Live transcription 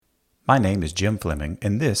My name is Jim Fleming,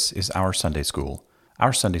 and this is Our Sunday School.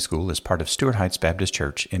 Our Sunday School is part of Stewart Heights Baptist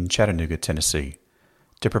Church in Chattanooga, Tennessee.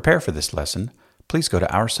 To prepare for this lesson, please go to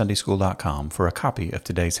OurSundaySchool.com for a copy of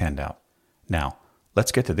today's handout. Now,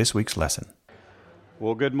 let's get to this week's lesson.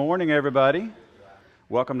 Well, good morning, everybody.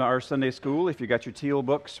 Welcome to Our Sunday School. If you got your teal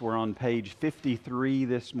books, we're on page 53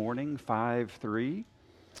 this morning, 5-3.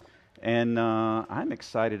 And I'm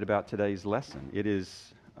excited about today's lesson. It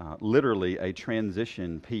is literally a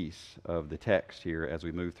transition piece of the text here as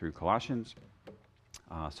we move through Colossians.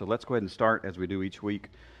 So let's go ahead and start, as we do each week,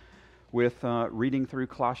 with reading through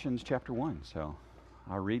Colossians chapter 1. So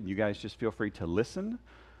I'll read, and you guys just feel free to listen,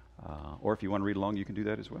 or if you want to read along, you can do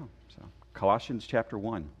that as well. So Colossians chapter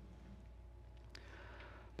 1.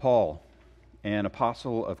 Paul, an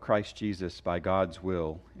apostle of Christ Jesus by God's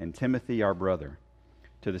will, and Timothy our brother,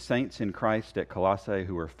 to the saints in Christ at Colossae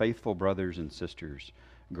who are faithful brothers and sisters,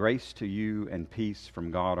 grace to you and peace from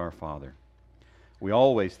God our Father. We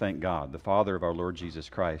always thank God, the Father of our Lord Jesus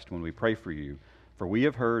Christ, when we pray for you, for we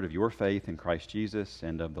have heard of your faith in Christ Jesus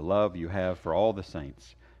and of the love you have for all the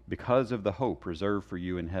saints, because of the hope reserved for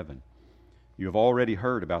you in heaven. You have already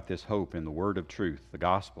heard about this hope in the word of truth, the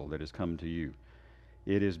gospel that has come to you.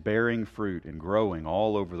 It is bearing fruit and growing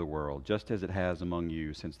all over the world, just as it has among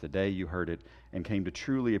you since the day you heard it and came to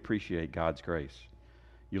truly appreciate God's grace.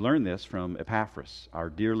 You learned this from Epaphras, our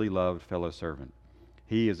dearly loved fellow servant.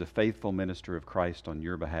 He is a faithful minister of Christ on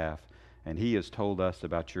your behalf, and he has told us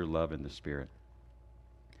about your love in the Spirit.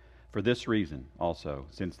 For this reason, also,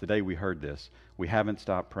 since the day we heard this, we haven't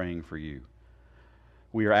stopped praying for you.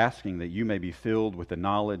 We are asking that you may be filled with the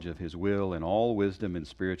knowledge of his will and all wisdom and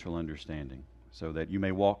spiritual understanding, so that you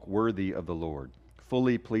may walk worthy of the Lord,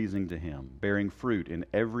 fully pleasing to him, bearing fruit in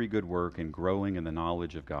every good work and growing in the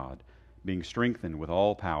knowledge of God, being strengthened with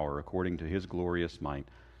all power according to his glorious might,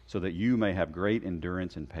 so that you may have great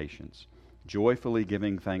endurance and patience, joyfully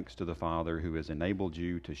giving thanks to the Father who has enabled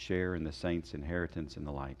you to share in the saints' inheritance in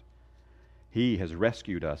the light. He has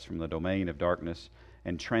rescued us from the domain of darkness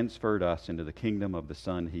and transferred us into the kingdom of the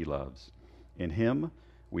Son he loves. In him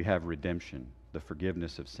we have redemption, the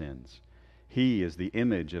forgiveness of sins. He is the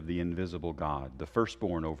image of the invisible God, the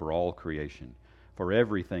firstborn over all creation. For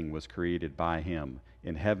everything was created by him,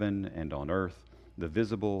 in heaven and on earth, the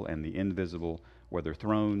visible and the invisible, whether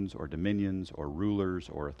thrones or dominions or rulers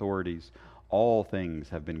or authorities. All things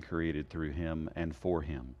have been created through him and for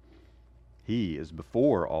him. He is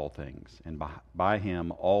before all things, and by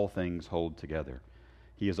him all things hold together.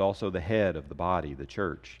 He is also the head of the body, the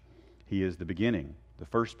church. He is the beginning, the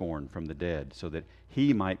firstborn from the dead, so that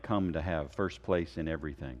he might come to have first place in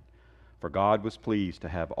everything. For God was pleased to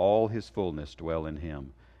have all his fullness dwell in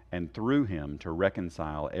him, and through him to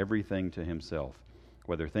reconcile everything to himself,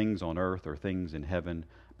 whether things on earth or things in heaven,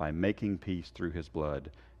 by making peace through his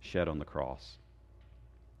blood shed on the cross.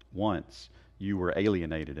 Once you were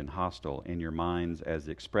alienated and hostile in your minds as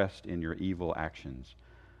expressed in your evil actions,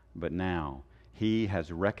 but now he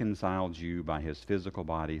has reconciled you by his physical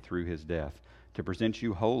body through his death, to present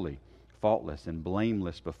you holy, faultless, and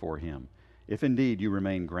blameless before him, if indeed you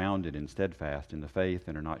remain grounded and steadfast in the faith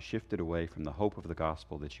and are not shifted away from the hope of the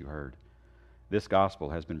gospel that you heard. This gospel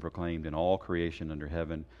has been proclaimed in all creation under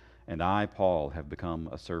heaven, and I, Paul, have become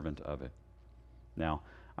a servant of it. Now,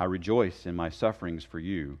 I rejoice in my sufferings for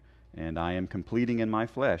you, and I am completing in my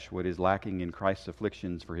flesh what is lacking in Christ's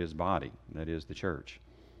afflictions for his body, that is, the church.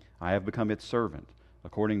 I have become its servant,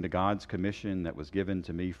 according to God's commission that was given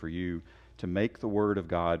to me for you, to make the word of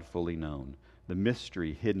God fully known, the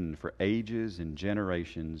mystery hidden for ages and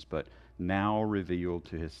generations, but now revealed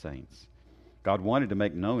to his saints. God wanted to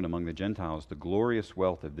make known among the Gentiles the glorious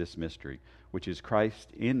wealth of this mystery, which is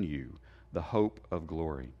Christ in you, the hope of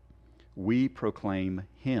glory. We proclaim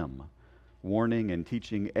him, warning and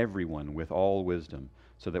teaching everyone with all wisdom,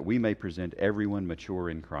 so that we may present everyone mature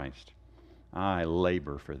in Christ. I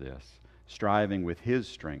labor for this, striving with his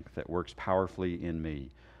strength that works powerfully in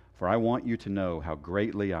me. For I want you to know how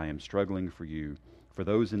greatly I am struggling for you, for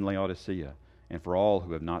those in Laodicea, and for all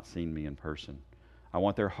who have not seen me in person. I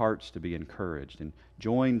want their hearts to be encouraged and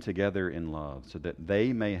joined together in love, so that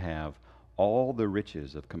they may have all the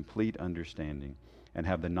riches of complete understanding and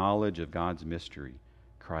have the knowledge of God's mystery,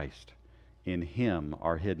 Christ. In him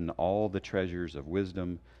are hidden all the treasures of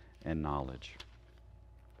wisdom and knowledge.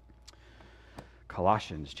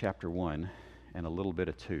 Colossians chapter 1 and a little bit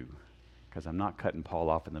of 2. Because I'm not cutting Paul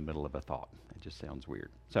off in the middle of a thought. It just sounds weird.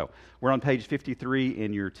 So we're on page 53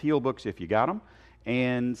 in your teal books if you got them.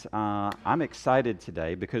 And I'm excited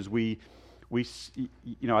today because I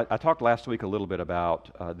talked last week a little bit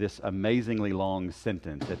about this amazingly long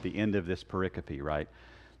sentence at the end of this pericope, right?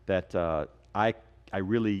 That I I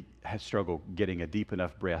really have struggled getting a deep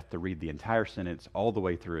enough breath to read the entire sentence all the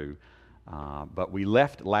way through. But we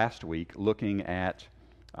left last week looking at,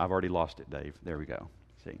 I've already lost it, Dave. There we go.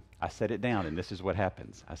 See, I set it down, and this is what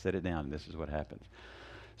happens. I set it down, and this is what happens.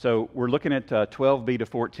 So we're looking at 12b to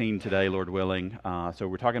 14 today, Lord willing. So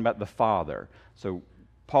we're talking about the Father. So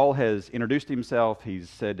Paul has introduced himself. He's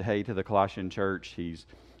said hey to the Colossian church. He's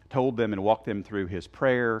told them and walked them through his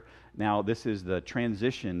prayer. Now this is the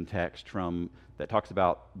transition text that talks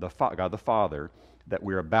about God the Father, that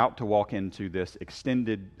we're about to walk into this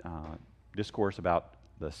extended discourse about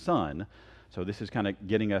the Son. So this is kind of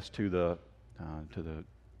getting us to the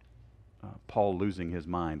Paul losing his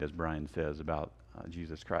mind, as Brian says, about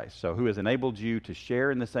Jesus Christ. So who has enabled you to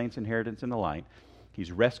share in the saints' inheritance in the light.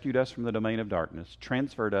 He's rescued us from the domain of darkness,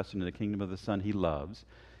 transferred us into the kingdom of the Son he loves,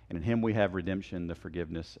 and in him we have redemption, the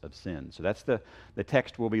forgiveness of sins. So that's the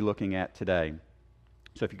text we'll be looking at today.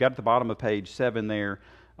 So if you got at the bottom of page 7 there,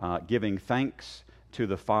 giving thanks to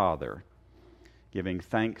the Father. Giving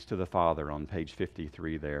thanks to the Father on page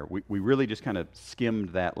 53 there. We really just kind of skimmed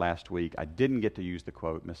that last week. I didn't get to use the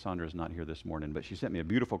quote. Miss Sandra's not here this morning, but she sent me a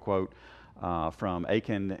beautiful quote from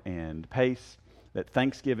Aiken and Pace, that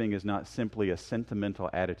thanksgiving is not simply a sentimental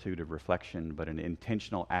attitude of reflection, but an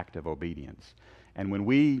intentional act of obedience. And when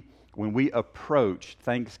we approach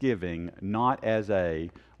Thanksgiving not as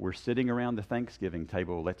we're sitting around the Thanksgiving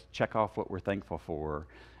table, let's check off what we're thankful for,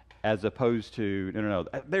 as opposed to, no,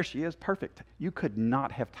 there she is, perfect. You could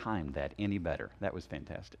not have timed that any better. That was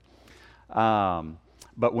fantastic.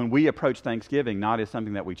 But when we approach Thanksgiving, not as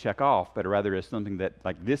something that we check off, but rather as something that,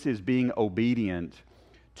 like, this is being obedient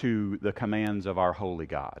to the commands of our holy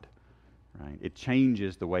God, right? It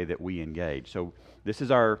changes the way that we engage. So this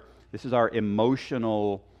is our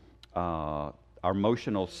emotional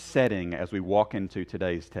setting as we walk into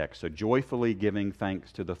today's text. So joyfully giving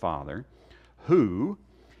thanks to the Father, who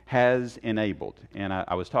has enabled. And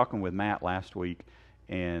I was talking with Matt last week,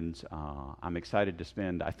 and I'm excited to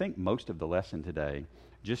spend, I think, most of the lesson today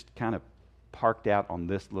just kind of parked out on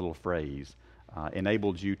this little phrase,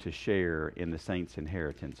 enabled you to share in the saints'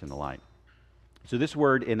 inheritance in the light. So this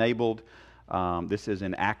word enabled, this is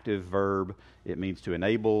an active verb. It means to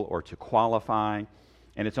enable or to qualify.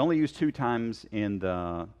 And it's only used 2 times in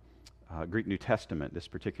the Greek New Testament, this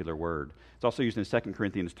particular word. It's also used in 2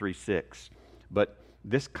 Corinthians 3:6. But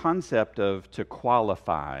this concept of to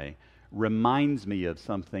qualify reminds me of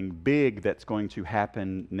something big that's going to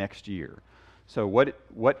happen next year. So what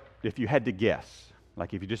if you had to guess,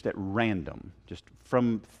 like if you just at random, just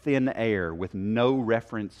from thin air with no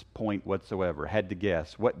reference point whatsoever, had to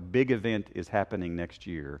guess what big event is happening next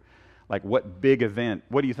year? Like what big event?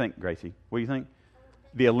 What do you think, Gracie? What do you think?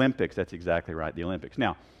 The Olympics. That's exactly right, the Olympics.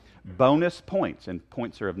 Now, bonus points, and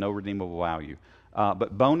points are of no redeemable value,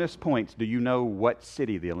 but bonus points, do you know what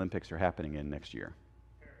city the Olympics are happening in next year?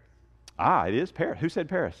 Paris. It is Paris. Who said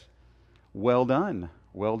Paris? Well done.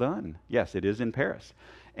 Well done. Yes, it is in Paris.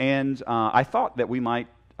 And I thought that we might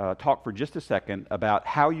talk for just a second about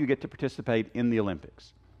how you get to participate in the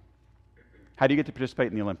Olympics. How do you get to participate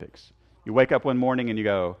in the Olympics? You wake up one morning and you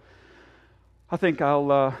go, I think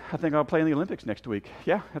I'll play in the Olympics next week.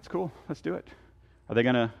 Yeah, that's cool. Let's do it. Are they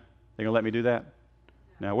gonna let me do that?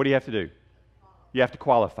 No. What do you have to do? You have to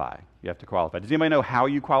qualify. You have to qualify. Does anybody know how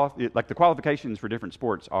you qualify? Like the qualifications for different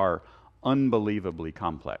sports are unbelievably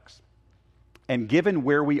complex. And given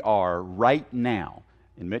where we are right now,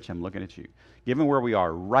 and Mitch, I'm looking at you. Given where we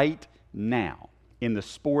are right now in the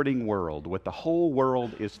sporting world, what the whole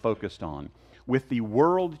world is focused on, with the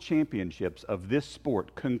world championships of this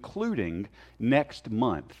sport concluding next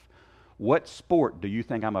month, what sport do you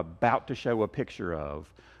think I'm about to show a picture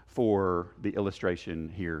of for the illustration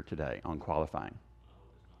here today on qualifying?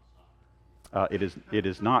 It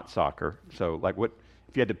is not soccer. So, like, what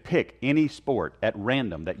if you had to pick any sport at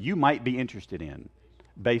random that you might be interested in?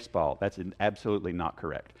 Baseball. That's absolutely not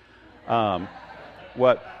correct.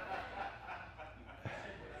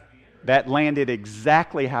 That landed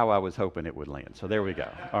exactly how I was hoping it would land. So there we go.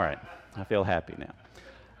 All right, I feel happy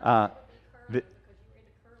now.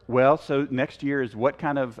 So next year is what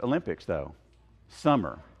kind of Olympics though?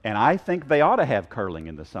 Summer. And I think they ought to have curling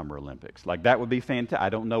in the Summer Olympics. Like, that would be fantastic. I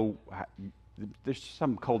don't know. There's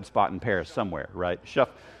some cold spot in Paris somewhere, right?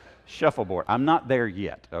 Shuffleboard. I'm not there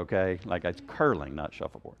yet, okay? Like, it's curling, not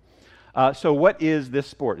shuffleboard. So what is this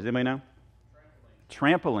sport? Does anybody know?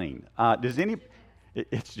 Trampoline.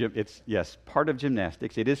 It's yes, part of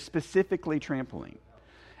gymnastics. It is specifically trampoline.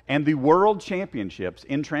 And the world championships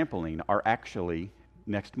in trampoline are actually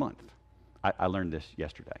next month. I learned this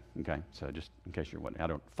yesterday, okay? So just in case you're wondering, I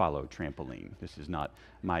don't follow trampoline. This is not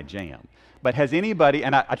my jam. But has anybody,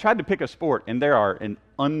 and I tried to pick a sport, and there are an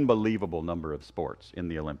unbelievable number of sports in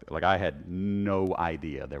the Olympics. Like, I had no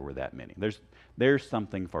idea there were that many. There's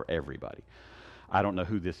something for everybody. I don't know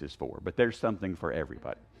who this is for, but there's something for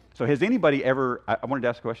everybody. So has anybody ever, I wanted to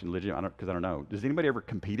ask a question, legit, because I don't know. Does anybody ever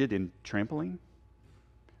competed in trampoline?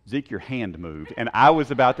 Zeke, your hand moved, and I was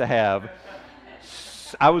about to have...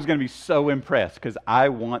 I was going to be so impressed because I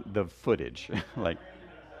want the footage. Like,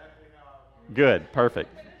 good, perfect.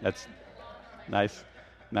 That's nice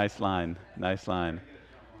line. No,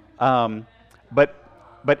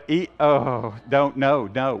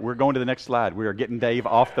 we're going to the next slide. We are getting Dave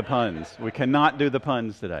off the puns. We cannot do the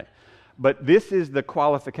puns today. But this is the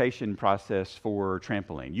qualification process for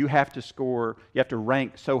trampoline. You have to score, you have to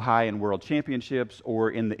rank so high in world championships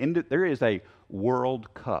or there is a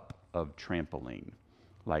World Cup of trampoline.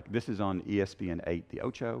 Like, this is on ESPN 8, the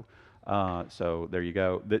Ocho. So there you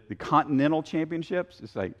go. The Continental Championships,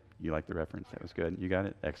 it's like, you like the reference? That was good. You got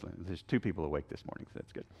it? Excellent. There's 2 people awake this morning, so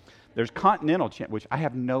that's good. There's Continental which I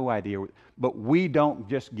have no idea, but we don't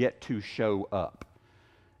just get to show up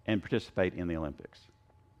and participate in the Olympics.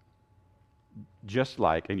 Just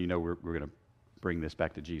like, and we're going to bring this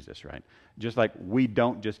back to Jesus, right? Just like we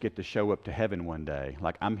don't just get to show up to heaven one day.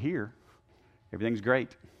 Like, I'm here. Everything's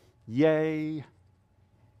great. Yay.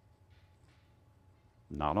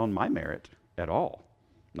 Not on my merit at all.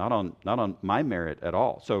 Not on my merit at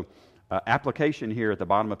all. So application here at the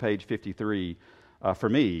bottom of page 53 for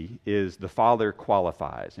me is the Father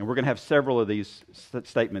qualifies. And we're going to have several of these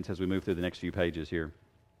statements as we move through the next few pages here.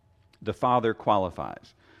 The Father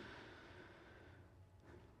qualifies.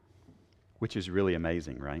 Which is really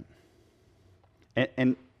amazing, right?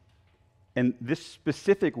 And this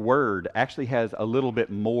specific word actually has a little bit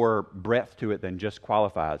more breadth to it than just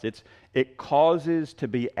qualifies. It causes to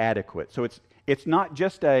be adequate. So it's not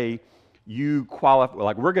just you qualify,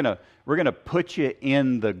 like we're gonna put you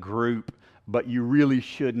in the group, but you really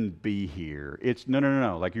shouldn't be here. It's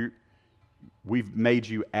no. Like we've made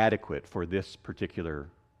you adequate for this particular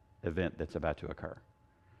event that's about to occur,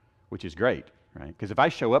 which is great, right? Because if I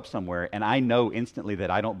show up somewhere and I know instantly that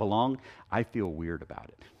I don't belong, I feel weird about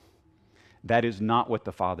it. That is not what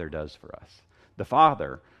the Father does for us. The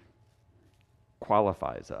Father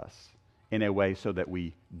qualifies us in a way so that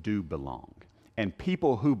we do belong. And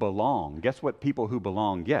people who belong, guess what people who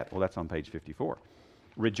belong get? Well, that's on page 54.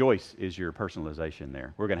 Rejoice is your personalization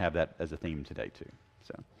there. We're going to have that as a theme today too.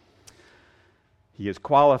 So He has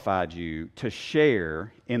qualified you to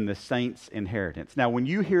share in the saints' inheritance. Now, when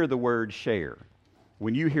you hear the word share,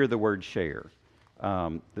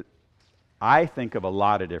 I think of a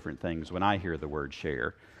lot of different things when I hear the word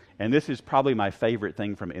share. And this is probably my favorite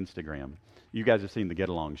thing from Instagram. You guys have seen the Get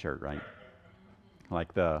Along shirt, right?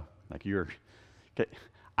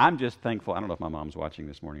 I'm just thankful. I don't know if my mom's watching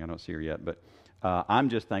this morning. I don't see her yet. But I'm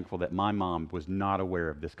just thankful that my mom was not aware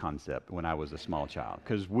of this concept when I was a small child.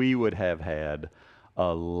 Because we would have had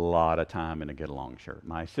a lot of time in a Get Along shirt.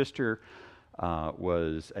 My sister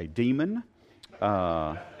was a demon.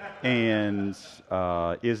 And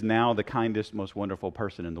is now the kindest, most wonderful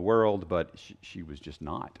person in the world, but she was just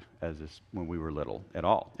not when we were little at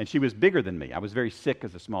all. And she was bigger than me. I was very sick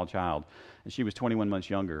as a small child, and she was 21 months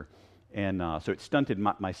younger. And so it stunted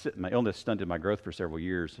my illness stunted my growth for several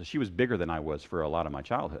years. So she was bigger than I was for a lot of my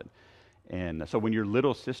childhood. And so when your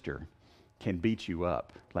little sister can beat you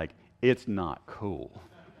up, like, it's not cool,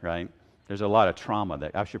 right? There's a lot of trauma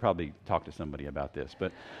that I should probably talk to somebody about this,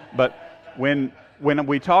 but when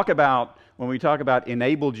we talk about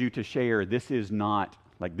enabled you to share, this is not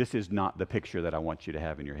the picture that I want you to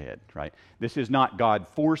have in your head, right? This is not God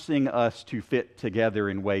forcing us to fit together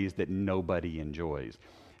in ways that nobody enjoys.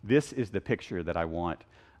 This is the picture that I want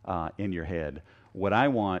in your head. What I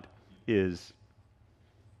want is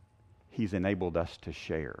He's enabled us to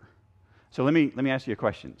share. So let me ask you a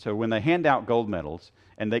question. So when they hand out gold medals,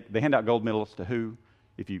 and they hand out gold medals to who?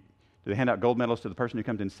 Do they hand out gold medals to the person who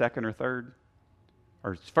comes in second or third?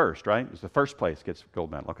 Or it's first, right? It's the first place gets gold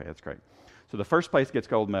medal. Okay, that's great. So the first place gets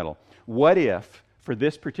gold medal. What if, for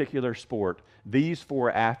this particular sport, these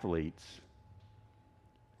 4 athletes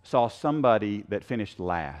saw somebody that finished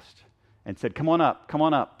last and said, come on up.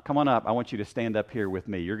 I want you to stand up here with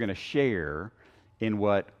me. You're going to share in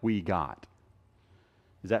what we got.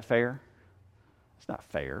 Is that fair? It's not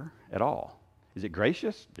fair at all. Is it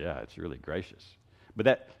gracious? Yeah, it's really gracious.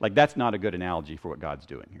 But that's not a good analogy for what God's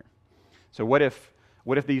doing here. So what if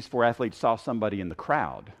these 4 athletes saw somebody in the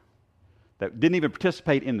crowd that didn't even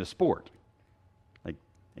participate in the sport,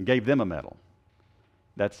 and gave them a medal?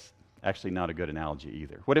 That's Actually, not a good analogy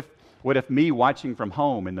either. What if me watching from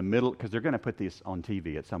home in the middle, because they're going to put this on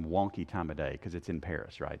TV at some wonky time of day because it's in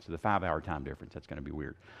Paris, right? So the 5-hour time difference, that's going to be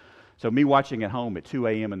weird. So me watching at home at 2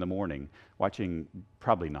 a.m. in the morning, watching,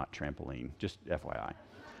 probably not Trampoline, just FYI.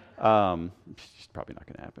 It's probably not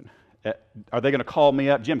going to happen. Are they going to call me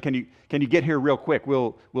up? Jim, can you get here real quick?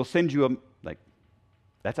 We'll send you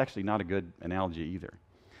that's actually not a good analogy either.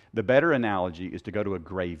 The better analogy is to go to a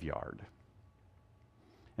graveyard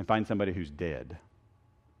and find somebody who's dead.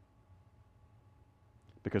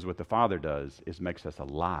 Because what the Father does is makes us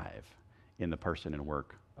alive in the person and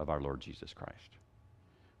work of our Lord Jesus Christ,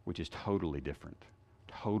 which is totally different.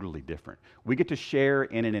 Totally different. We get to share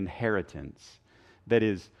in an inheritance that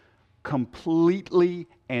is completely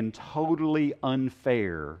and totally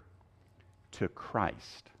unfair to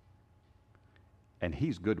Christ. And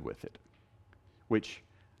He's good with it. Which,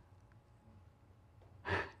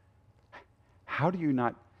 how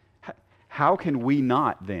can we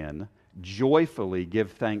not then joyfully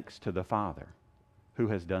give thanks to the Father who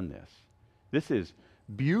has done this? This is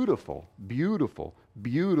beautiful, beautiful,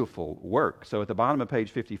 beautiful work. So at the bottom of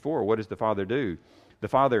page 54, what does the Father do? The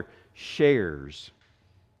Father shares.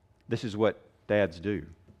 This is what dads do,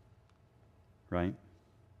 right?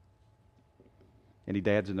 Any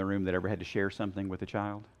dads in the room that ever had to share something with a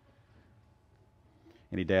child?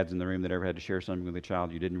 Any dads in the room that ever had to share something with a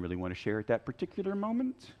child you didn't really want to share at that particular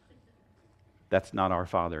moment? That's not our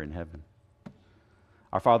Father in heaven.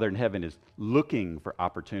 Our Father in heaven is looking for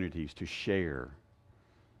opportunities to share.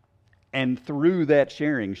 And through that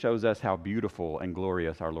sharing shows us how beautiful and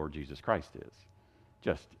glorious our Lord Jesus Christ is.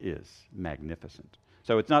 Just is magnificent.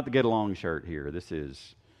 So it's not the get along shirt here. This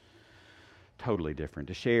is totally different.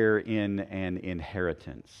 To share in an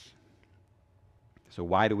inheritance. So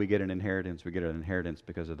why do we get an inheritance? We get an inheritance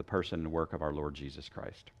because of the person and work of our Lord Jesus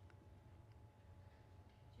Christ.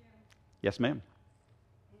 Jim, Yes, ma'am.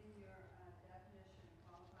 in your definition,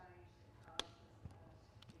 qualifying causes us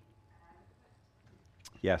to be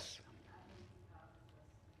adequate. Yes. I think He causes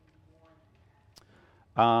us to be more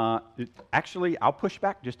than adequate. Actually, I'll push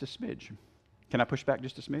back just a smidge. Can I push back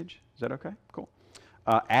just a smidge? Is that okay? Cool.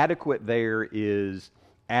 Adequate there is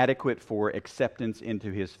adequate for acceptance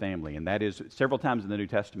into His family. And that is, several times in the New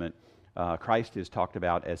Testament, Christ is talked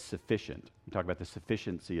about as sufficient. We talk about the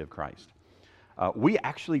sufficiency of Christ. We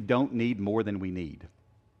actually don't need more than we need,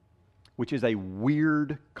 which is a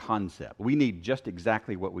weird concept. We need just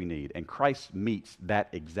exactly what we need, and Christ meets that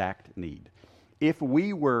exact need. If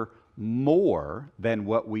we were more than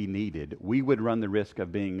what we needed, we would run the risk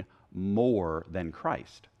of being more than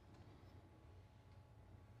Christ.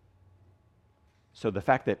 So the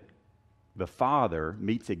fact that the Father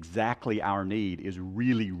meets exactly our need is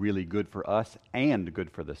really, really good for us and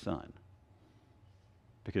good for the Son.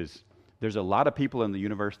 Because there's a lot of people in the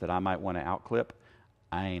universe that I might want to outclip.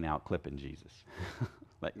 I ain't outclipping Jesus.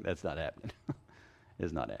 That's not happening.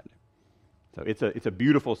 It's not happening. So it's a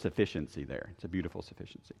beautiful sufficiency there. It's a beautiful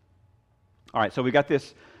sufficiency. All right, so we got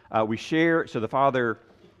this. We share. So the Father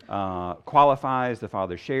qualifies. The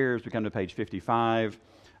Father shares. We come to page 55.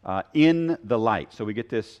 In the light. So we get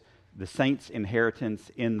this, the saints' inheritance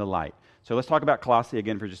in the light. So let's talk about Colossae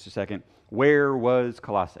again for just a second. Where was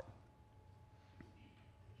Colossae?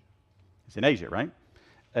 It's in Asia, right?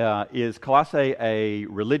 Is Colossae a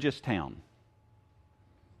religious town?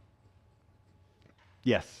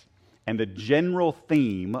 Yes. And the general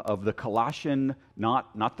theme of the Colossian,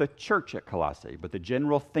 not the church at Colossae, but the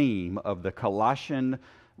general theme of the Colossian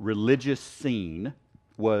religious scene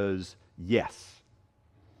was yes.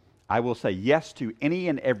 I will say yes to any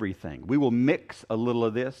and everything. We will mix a little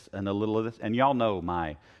of this and a little of this. And y'all know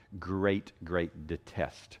my great, great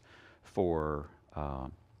detest for,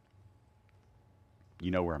 you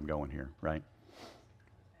know where I'm going here, right?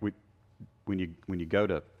 When you go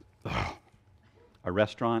to a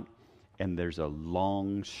restaurant and there's a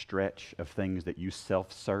long stretch of things that you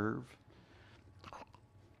self-serve,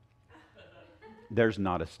 there's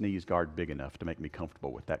not a sneeze guard big enough to make me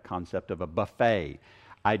comfortable with that concept of a buffet.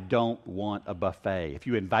 I don't want a buffet. If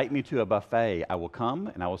you invite me to a buffet, I will come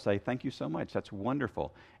and I will say, thank you so much, that's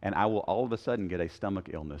wonderful. And I will all of a sudden get a stomach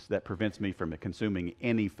illness that prevents me from consuming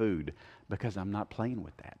any food because I'm not playing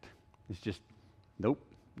with that. It's just, nope,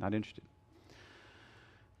 not interested.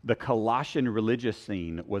 The Colossian religious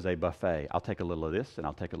scene was a buffet. I'll take a little of this, and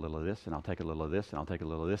I'll take a little of this, and I'll take a little of this, and I'll take a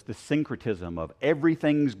little of this. The syncretism of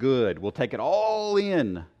everything's good. We'll take it all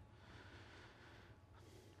in.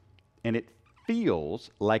 And it feels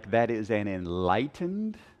like that is an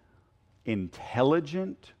enlightened,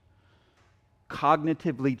 intelligent,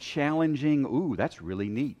 cognitively challenging, ooh, that's really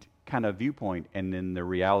neat kind of viewpoint. And in the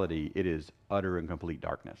reality, it is utter and complete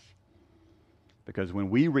darkness. Because when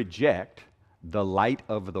we reject the light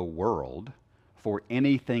of the world for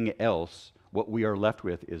anything else, what we are left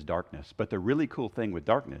with is darkness. But the really cool thing with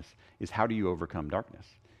darkness is, how do you overcome darkness?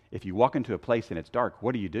 If you walk into a place and it's dark,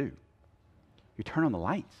 what do? You turn on the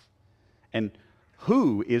lights. And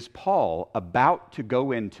who is Paul about to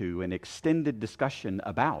go into an extended discussion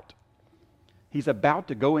about? He's about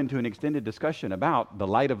to go into an extended discussion about the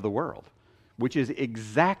light of the world, which is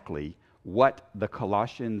exactly what the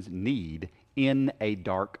Colossians need in a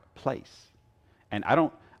dark place. And I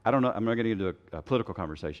don't know, I'm not going to get into a political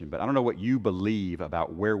conversation, but I don't know what you believe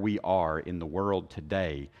about where we are in the world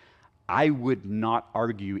today. I would not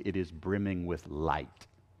argue it is brimming with light.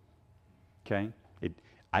 Okay?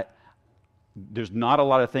 There's not a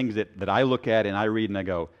lot of things that I look at and I read and I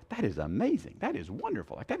go, that is amazing. That is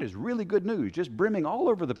wonderful. Like, that is really good news. Just brimming all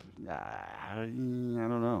over the... I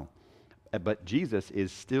don't know. But Jesus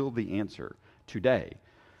is still the answer today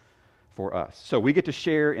for us. So we get to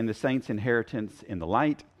share in the saints' inheritance in the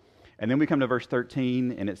light. And then we come to verse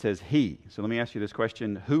 13 and it says he. So let me ask you this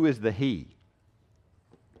question. Who is the he?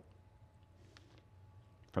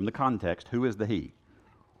 From the context, who is the he?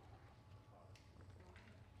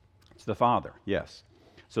 It's the Father, yes.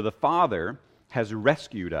 So the Father has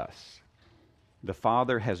rescued us. The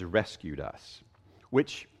Father has rescued us,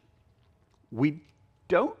 which we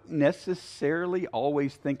don't necessarily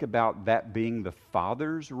always think about that being the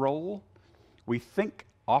Father's role. We think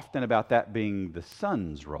often about that being the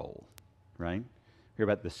Son's role, right? Hear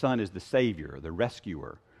about the Son as the Savior, the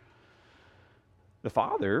rescuer. The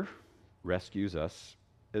Father rescues us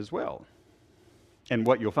as well. And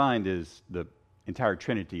what you'll find is the entire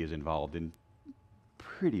Trinity is involved in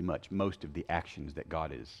pretty much most of the actions that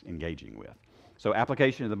God is engaging with. So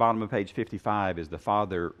application at the bottom of page 55 is the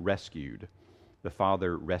Father rescued. The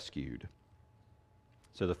Father rescued.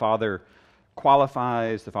 So the Father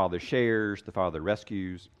qualifies, the Father shares, the Father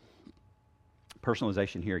rescues.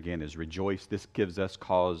 Personalization here again is rejoice. This gives us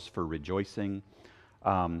cause for rejoicing.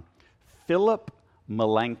 Philip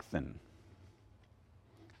Melanchthon.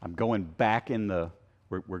 I'm going back in the...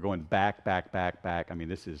 We're going back. I mean,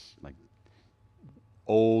 this is like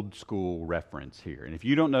old school reference here. And if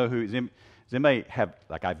you don't know who, does anybody have,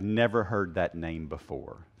 like, I've never heard that name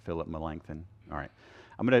before, Philip Melanchthon? All right.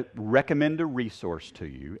 I'm going to recommend a resource to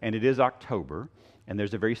you, and it is October, and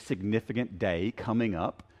there's a very significant day coming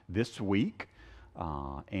up this week,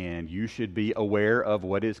 and you should be aware of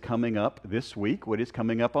what is coming up this week, what is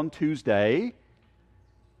coming up on Tuesday.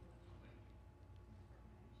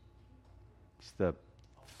 It's the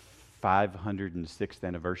 506th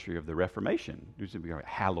anniversary of the Reformation. This would be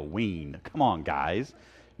Halloween. Come on, guys.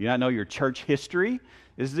 You not know your church history?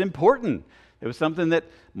 This is important. It was something that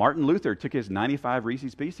Martin Luther took his 95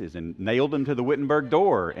 Reese's Pieces and nailed them to the Wittenberg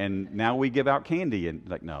door, and now we give out candy. And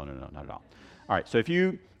like, no, not at all. All right, so if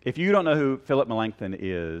you don't know who Philip Melanchthon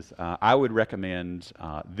is, I would recommend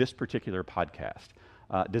this particular podcast.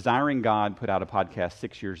 Desiring God put out a podcast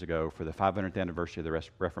 6 years ago for the 500th anniversary of the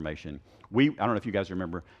Reformation. I don't know if you guys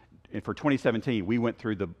remember, for 2017, we went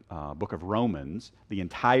through the book of Romans the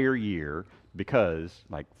entire year because,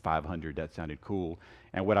 like, 500, that sounded cool.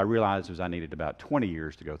 And what I realized was I needed about 20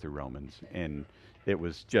 years to go through Romans. And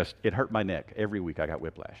it hurt my neck. Every week I got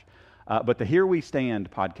whiplash. But the Here We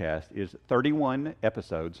Stand podcast is 31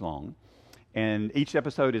 episodes long. And each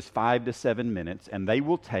episode is 5 to 7 minutes. And they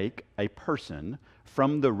will take a person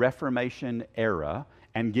from the Reformation era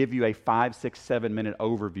and give you a 5, 6, 7 minute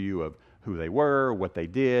overview of who they were, what they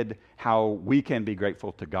did, how we can be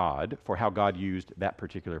grateful to God for how God used that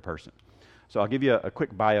particular person. So I'll give you a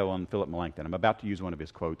quick bio on Philip Melanchthon. I'm about to use one of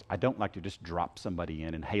his quotes. I don't like to just drop somebody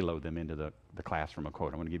in and halo them into the class from a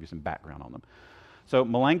quote. I want to give you some background on them. So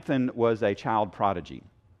Melanchthon was a child prodigy.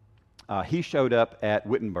 He showed up at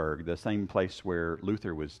Wittenberg, the same place where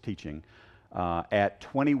Luther was teaching, at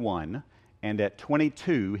 21, and at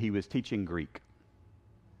 22 he was teaching Greek.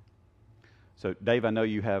 So, Dave, I know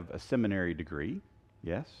you have a seminary degree.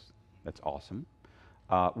 Yes, that's awesome.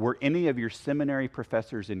 Were any of your seminary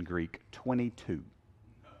professors in Greek 22?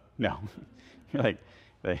 No. You're like,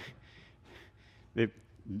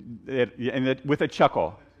 with a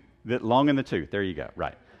chuckle, long in the tooth. There you go.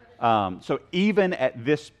 Right. So even at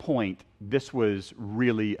this point, this was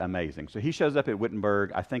really amazing. So he shows up at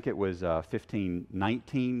Wittenberg. I think it was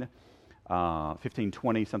 1519.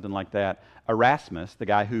 1520, something like that. Erasmus, the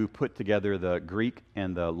guy who put together the Greek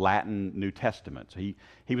and the Latin New Testament. So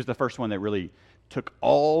he was the first one that really took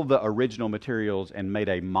all the original materials and made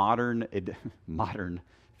a modern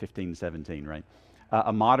 1517, right?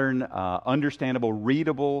 A modern, understandable,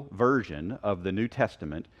 readable version of the New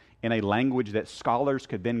Testament in a language that scholars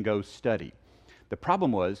could then go study. The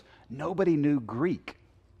problem was nobody knew Greek.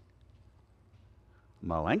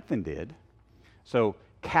 Melanchthon did. So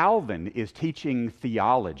Calvin is teaching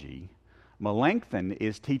theology. Melanchthon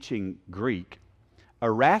is teaching Greek.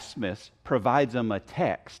 Erasmus provides them a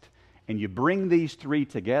text. And you bring these three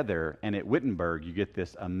together, and at Wittenberg, you get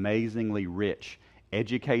this amazingly rich,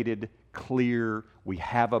 educated, clear, we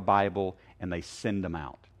have a Bible, and they send them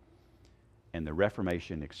out. And the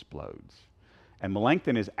Reformation explodes. And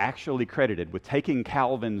Melanchthon is actually credited with taking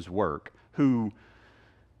Calvin's work, who,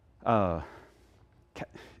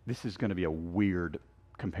 this is going to be a weird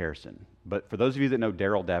comparison, but for those of you that know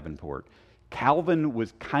Darrell Davenport, Calvin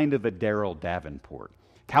was kind of a Darrell Davenport.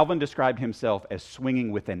 Calvin described himself as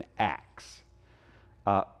swinging with an axe.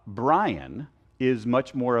 Brian is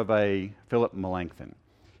much more of a Philip Melanchthon.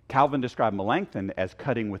 Calvin described Melanchthon as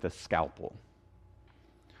cutting with a scalpel.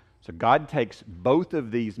 So God takes both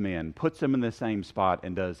of these men, puts them in the same spot,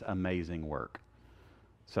 and does amazing work.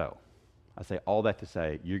 So I say all that to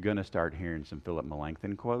say, you're going to start hearing some Philip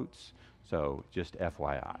Melanchthon quotes, so just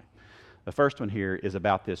FYI. The first one here is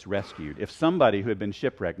about this rescued. If somebody who had been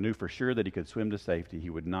shipwrecked knew for sure that he could swim to safety,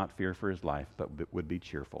 he would not fear for his life, but would be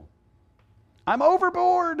cheerful. I'm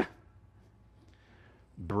overboard!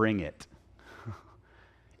 Bring it.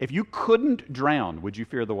 If you couldn't drown, would you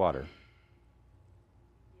fear the water?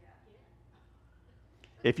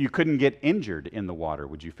 If you couldn't get injured in the water,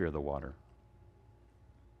 would you fear the water?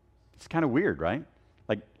 It's kind of weird, right?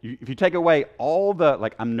 Like, if you take away all the,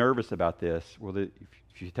 like, I'm nervous about this, well,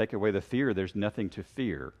 if you take away the fear, there's nothing to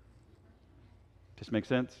fear. Does this make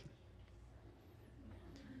sense?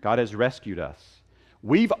 God has rescued us.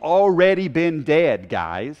 We've already been dead,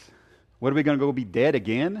 guys. What, are we going to go be dead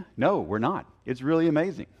again? No, we're not. It's really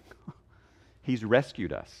amazing. He's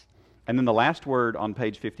rescued us. And then the last word on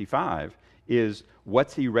page 55 is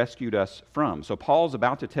what's he rescued us from. So Paul's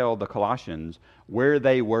about to tell the Colossians where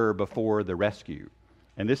they were before the rescue.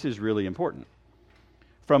 And this is really important.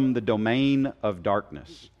 From the domain of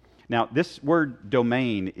darkness. Now, this word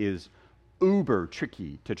domain is uber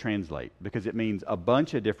tricky to translate because it means a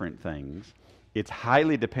bunch of different things. It's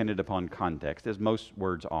highly dependent upon context, as most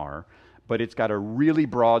words are, but it's got a really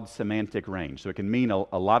broad semantic range. So it can mean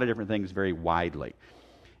a lot of different things very widely.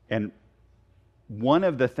 And one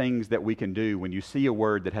of the things that we can do when you see a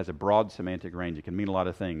word that has a broad semantic range, it can mean a lot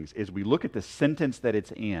of things, is we look at the sentence that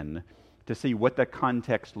it's in to see what the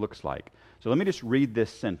context looks like. So let me just read this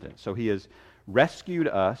sentence. So he has rescued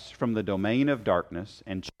us from the domain of darkness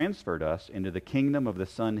and transferred us into the kingdom of the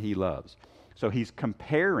Son he loves. So he's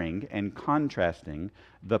comparing and contrasting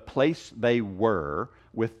the place they were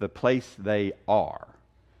with the place they are,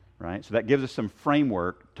 right? So that gives us some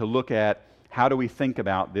framework to look at how do we think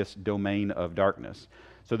about this domain of darkness.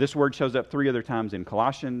 So this word shows up 3 other times in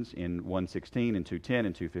Colossians, in 1:16, in 2:10,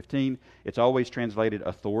 and 2:15. It's always translated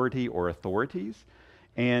authority or authorities.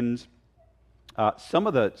 And some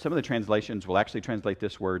of the translations will actually translate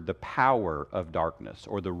this word the power of darkness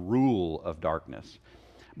or the rule of darkness.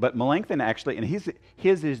 But Melanchthon actually, and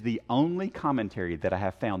his is the only commentary that I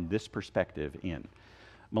have found this perspective in.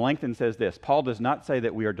 Melanchthon says this: Paul does not say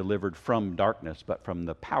that we are delivered from darkness, but from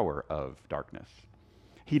the power of darkness.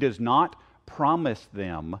 He does not promise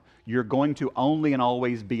them, you're going to only and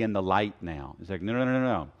always be in the light now. He's like,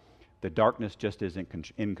 no. The darkness just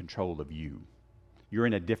isn't in control of you. You're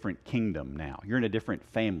in a different kingdom now. You're in a different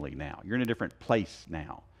family now. You're in a different place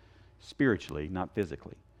now. Spiritually, not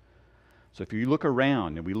physically. So if you look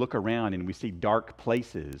around and we see dark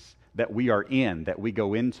places that we are in, that we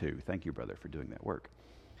go into, thank you, brother, for doing that work.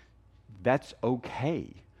 That's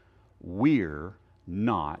okay. We're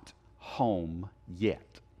not home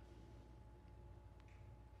yet.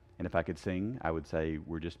 And if I could sing, I would say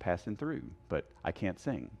we're just passing through, but I can't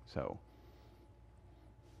sing, so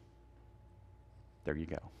there you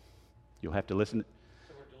go. You'll have to listen.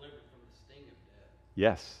 So we're delivered from the sting of death.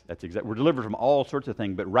 Yes, that's exactly. We're delivered from all sorts of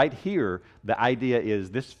things, but right here, the idea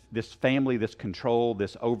is this family, this control,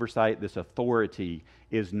 this oversight, this authority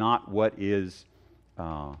is not what is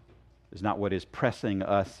pressing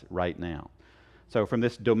us right now. So from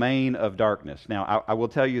this domain of darkness. Now, I will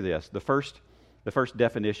tell you this: the first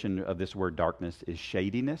definition of this word darkness is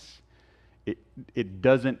shadiness. It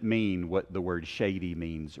doesn't mean what the word shady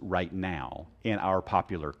means right now in our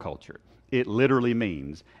popular culture. It literally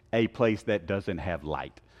means a place that doesn't have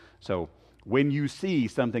light. So when you see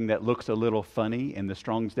something that looks a little funny in the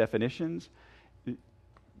Strong's definitions,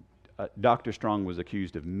 Dr. Strong was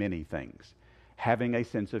accused of many things. Having a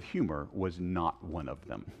sense of humor was not one of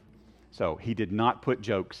them. So he did not put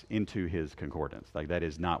jokes into his concordance. Like, that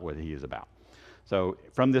is not what he is about. So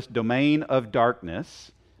from this domain of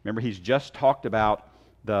darkness, remember, he's just talked about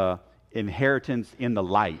the inheritance in the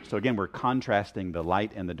light. So again, we're contrasting the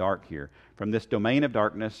light and the dark here. From this domain of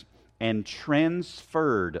darkness, and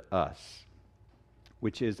transferred us,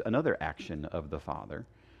 which is another action of the Father.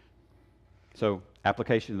 So,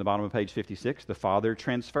 application at the bottom of page 56, the Father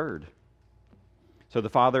transferred. So the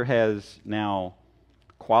Father has now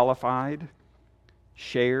qualified,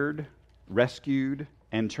 shared, rescued,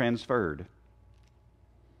 and transferred.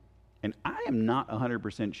 And I am not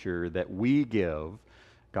 100% sure that we give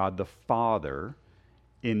God the Father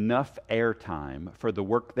enough airtime for the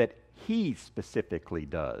work that He specifically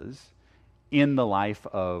does in the life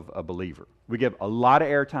of a believer. We give a lot of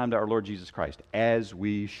airtime to our Lord Jesus Christ, as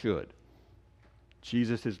we should.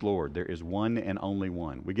 Jesus is Lord. There is one and only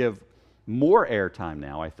one. We give more airtime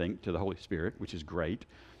now, I think, to the Holy Spirit, which is great.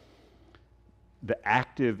 The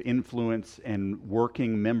active influence and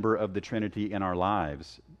working member of the Trinity in our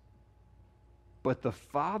lives. But the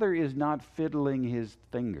Father is not fiddling His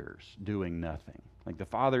fingers, doing nothing. Like, the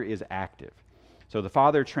Father is active. So the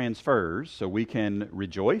Father transfers, so we can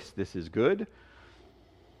rejoice. This is good.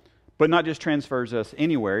 But not just transfers us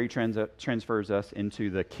anywhere. He transfers us into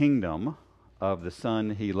the kingdom of the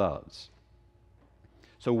Son He loves.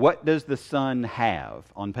 So what does the Son have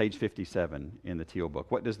on page 57 in the Teal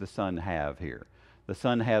book? What does the Son have here? The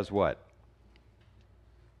Son has what?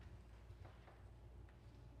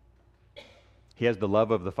 He has the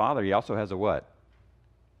love of the Father. He also has a what?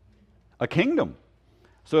 A kingdom.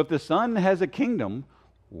 So if the Son has a kingdom,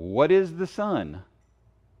 what is the Son?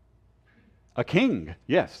 A king,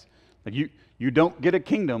 yes. Like you don't get a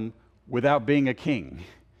kingdom without being a king.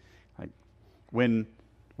 Like when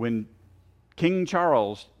King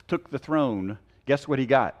Charles took the throne, guess what he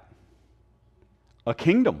got? A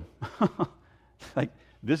kingdom. Like,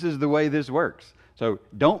 this is the way this works. So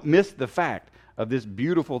don't miss the fact of this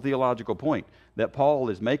beautiful theological point that Paul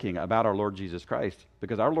is making about our Lord Jesus Christ,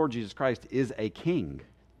 because our Lord Jesus Christ is a king.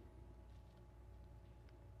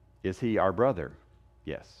 Is He our brother?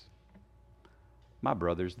 Yes. My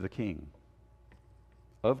brother's the King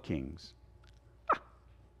of kings.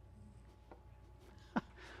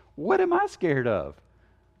 What am I scared of?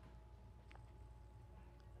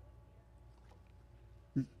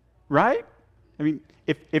 Right? I mean,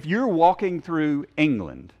 if you're walking through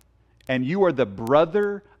England and you are the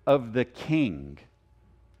brother of the king,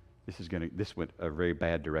 this went a very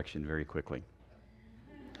bad direction very quickly.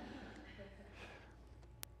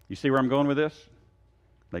 You see where I'm going with this?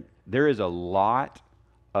 Like, there is a lot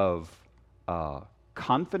of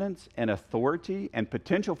confidence and authority and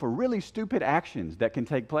potential for really stupid actions that can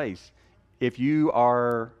take place if you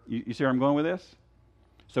are, you see where I'm going with this?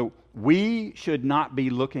 So we should not be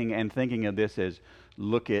looking and thinking of this as,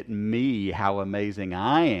 look at me, how amazing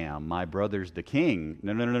I am, my brother's the king.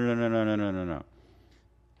 No.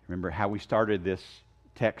 Remember how we started this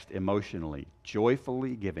text emotionally,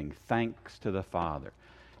 joyfully giving thanks to the Father.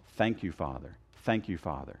 Thank you, Father. Thank you,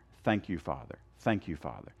 Father. Thank you, Father. Thank you,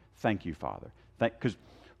 Father. Thank you, Father. Because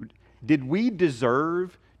did we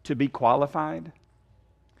deserve to be qualified?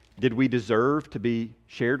 Did we deserve to be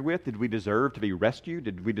shared with? Did we deserve to be rescued?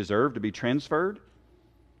 Did we deserve to be transferred?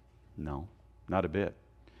 No, not a bit.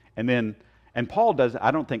 And Paul does, I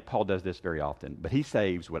don't think Paul does this very often, but he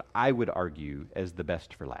saves what I would argue as the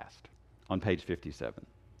best for last on page 57.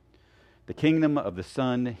 The kingdom of the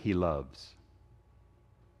Son He loves.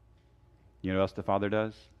 You know what else the Father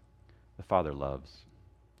does? The Father loves.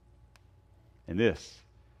 And this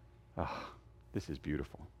is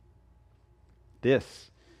beautiful. This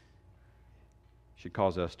should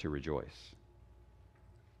cause us to rejoice.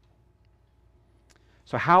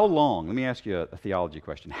 So how long, let me ask you a theology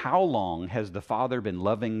question. How long has the Father been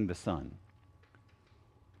loving the Son?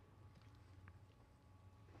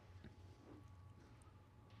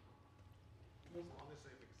 As long as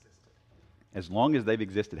they've existed. As long as they've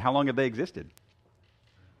existed. How long have they existed?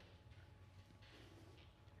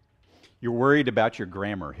 You're worried about your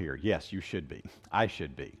grammar here. Yes, you should be. I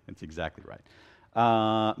should be. That's exactly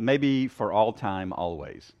right. Maybe for all time,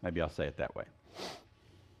 always. Maybe I'll say it that way.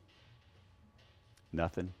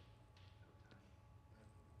 Nothing?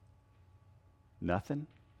 Nothing?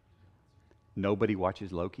 Nobody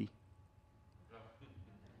watches Loki?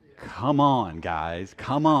 Come on, guys.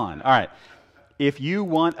 Come on. All right. If you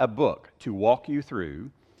want a book to walk you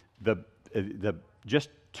through just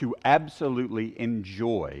to absolutely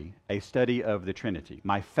enjoy a study of the Trinity,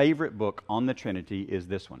 my favorite book on the Trinity is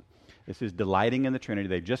this one. This is Delighting in the Trinity.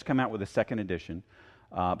 They've just come out with a second edition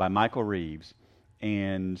by Michael Reeves.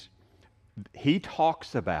 And he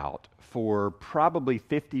talks about, for probably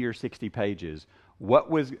 50 or 60 pages, what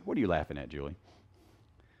are you laughing at, Julie?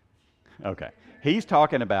 Okay. He's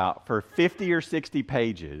talking about, for 50 or 60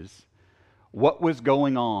 pages, what was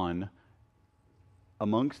going on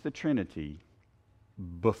amongst the Trinity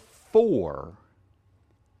before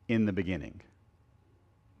in the beginning.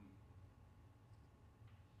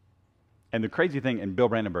 And the crazy thing, and Bill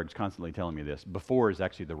Brandenburg's constantly telling me this, before is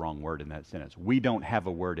actually the wrong word in that sentence. We don't have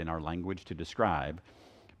a word in our language to describe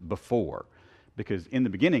before, because in the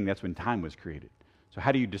beginning, that's when time was created. So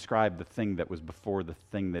how do you describe the thing that was before the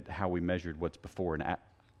thing that, how we measured what's before? And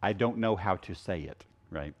I don't know how to say it,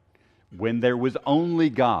 right? When there was only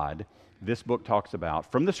God, this book talks about,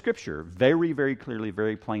 from the Scripture, very, very clearly,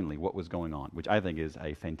 very plainly, what was going on, which I think is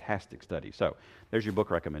a fantastic study. So there's your book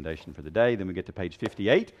recommendation for the day. Then we get to page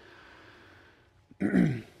 58.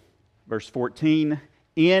 Verse 14,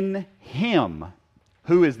 in Him.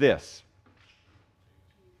 Who is this?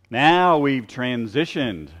 Now we've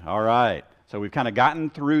transitioned. All right. So we've kind of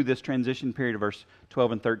gotten through this transition period of verse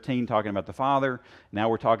 12 and 13, talking about the Father. Now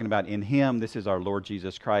we're talking about in Him. This is our Lord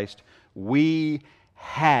Jesus Christ. We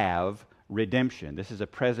have redemption. This is a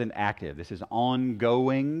present active. This is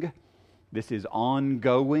ongoing. This is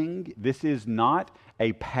ongoing. This is not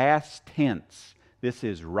a past tense. This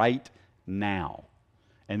is right now.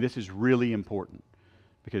 And this is really important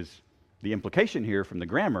because the implication here from the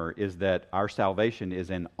grammar is that our salvation is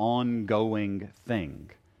an ongoing thing,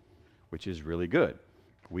 which is really good.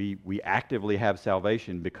 We actively have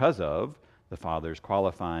salvation because of the Father's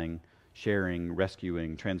qualifying, sharing,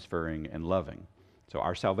 rescuing, transferring, and loving. So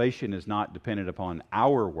our salvation is not dependent upon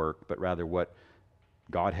our work, but rather what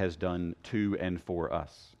God has done to and for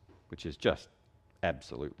us, which is just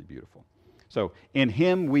absolutely beautiful. So in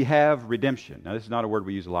Him we have redemption. Now this is not a word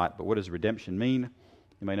we use a lot, but what does redemption mean?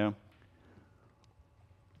 Anybody know?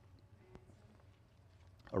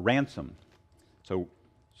 A ransom. So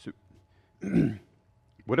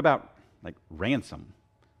what about like ransom?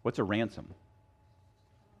 What's a ransom?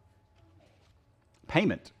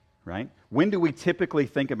 Payment, right? When do we typically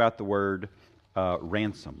think about the word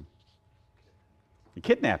ransom?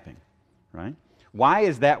 Kidnapping, right? Why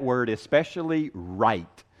is that word especially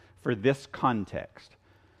right for this context?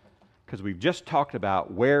 Because we've just talked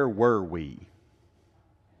about where were we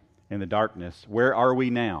in the darkness. Where are we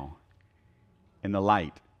now? In the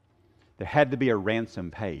light. There had to be a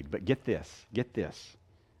ransom paid. But get this.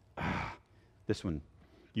 This one.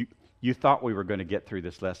 You thought we were going to get through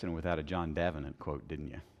this lesson without a John Davenant quote, didn't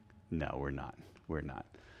you? No, we're not. We're not.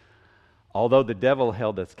 Although the devil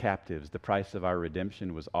held us captives, the price of our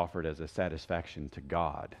redemption was offered as a satisfaction to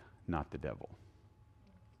God, not the devil.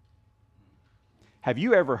 Have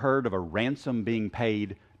you ever heard of a ransom being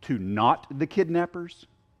paid to not the kidnappers?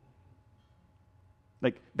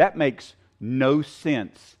 Like, that makes no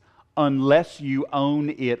sense unless you own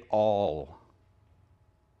it all.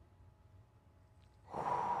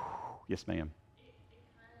 Yes, ma'am. It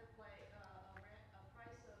kind of like a price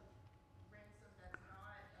of ransom that's not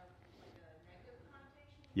like a negative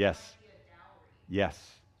connotation. Yes. It might be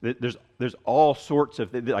a dowry. Yes. There's all sorts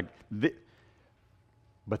of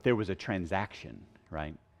but there was a transaction,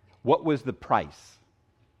 right? What was the price?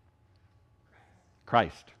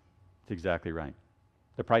 Christ. That's exactly right.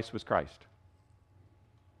 The price was Christ.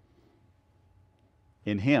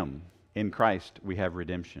 In Him, in Christ, we have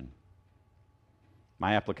redemption.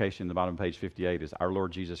 My application, the bottom of page 58, is our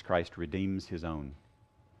Lord Jesus Christ redeems His own.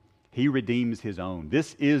 He redeems His own.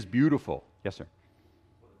 This is beautiful. Yes, sir.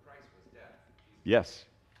 Well, the price was death.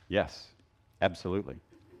 Yes, absolutely.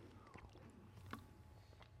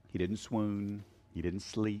 He didn't swoon. He didn't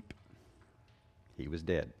sleep. He was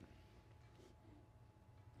dead.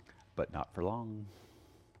 But not for long.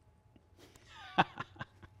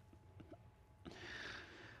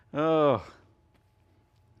 Oh,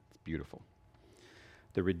 it's beautiful.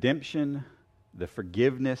 The redemption, the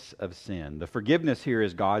forgiveness of sin. The forgiveness here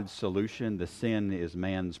is God's solution. The sin is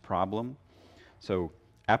man's problem. So,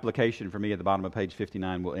 application for me at the bottom of page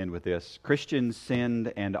 59 will end with this. Christians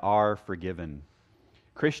sinned and are forgiven.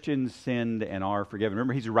 Christians sinned and are forgiven.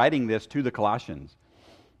 Remember, he's writing this to the Colossians.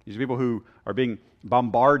 These people who are being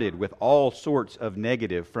bombarded with all sorts of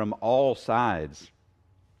negative from all sides.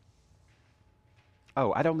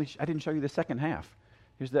 Oh, I didn't show you the second half.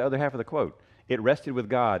 Here's the other half of the quote. It rested with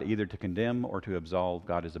God either to condemn or to absolve.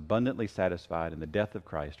 God is abundantly satisfied in the death of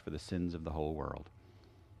Christ for the sins of the whole world.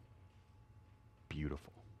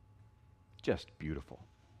 Beautiful. Just beautiful.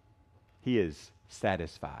 He is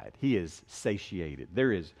satisfied. He is satiated.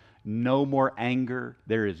 There is no more anger.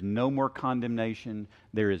 There is no more condemnation.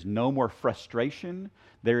 There is no more frustration.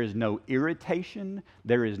 There is no irritation.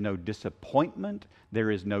 There is no disappointment.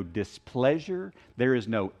 There is no displeasure. There is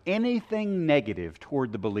no anything negative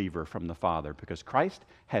toward the believer from the Father because Christ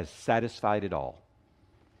has satisfied it all.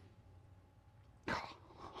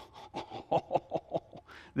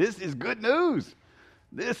 This is good news.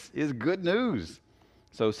 This is good news.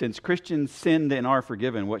 So since Christians sinned and are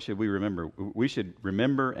forgiven, what should we remember? We should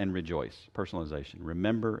remember and rejoice. Personalization.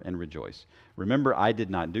 Remember and rejoice. Remember I did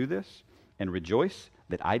not do this, and rejoice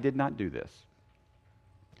that I did not do this.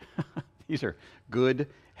 These are good,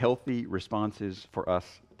 healthy responses for us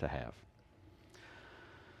to have.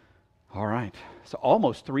 All right. So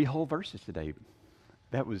almost 3 whole verses today.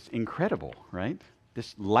 That was incredible, right?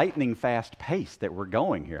 This lightning fast pace that we're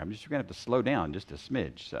going here. I'm just going to have to slow down just a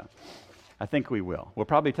smidge. So I think we will. We'll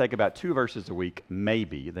probably take about 2 verses a week,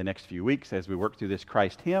 maybe, the next few weeks as we work through this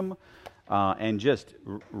Christ hymn and just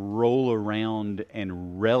roll around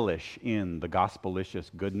and relish in the gospelicious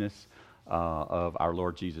goodness of our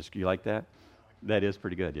Lord Jesus. You like that? That is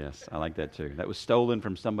pretty good, yes. I like that too. That was stolen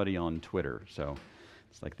from somebody on Twitter, so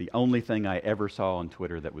it's like the only thing I ever saw on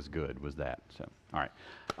Twitter that was good was that. So, all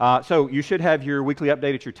right. So you should have your weekly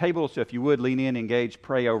update at your table. So if you would, lean in, engage,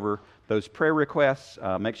 pray over those prayer requests.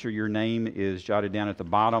 Make sure your name is jotted down at the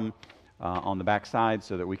bottom on the back side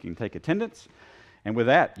so that we can take attendance. And with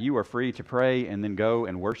that, you are free to pray and then go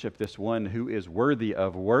and worship this one who is worthy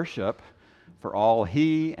of worship for all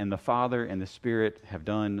he and the Father and the Spirit have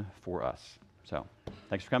done for us. So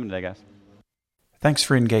thanks for coming today, guys. Thanks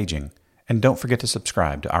for engaging. And don't forget to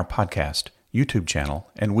subscribe to our podcast, YouTube channel,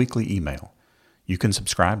 and weekly email. You can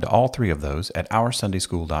subscribe to all 3 of those at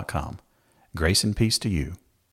OurSundaySchool.com. Grace and peace to you.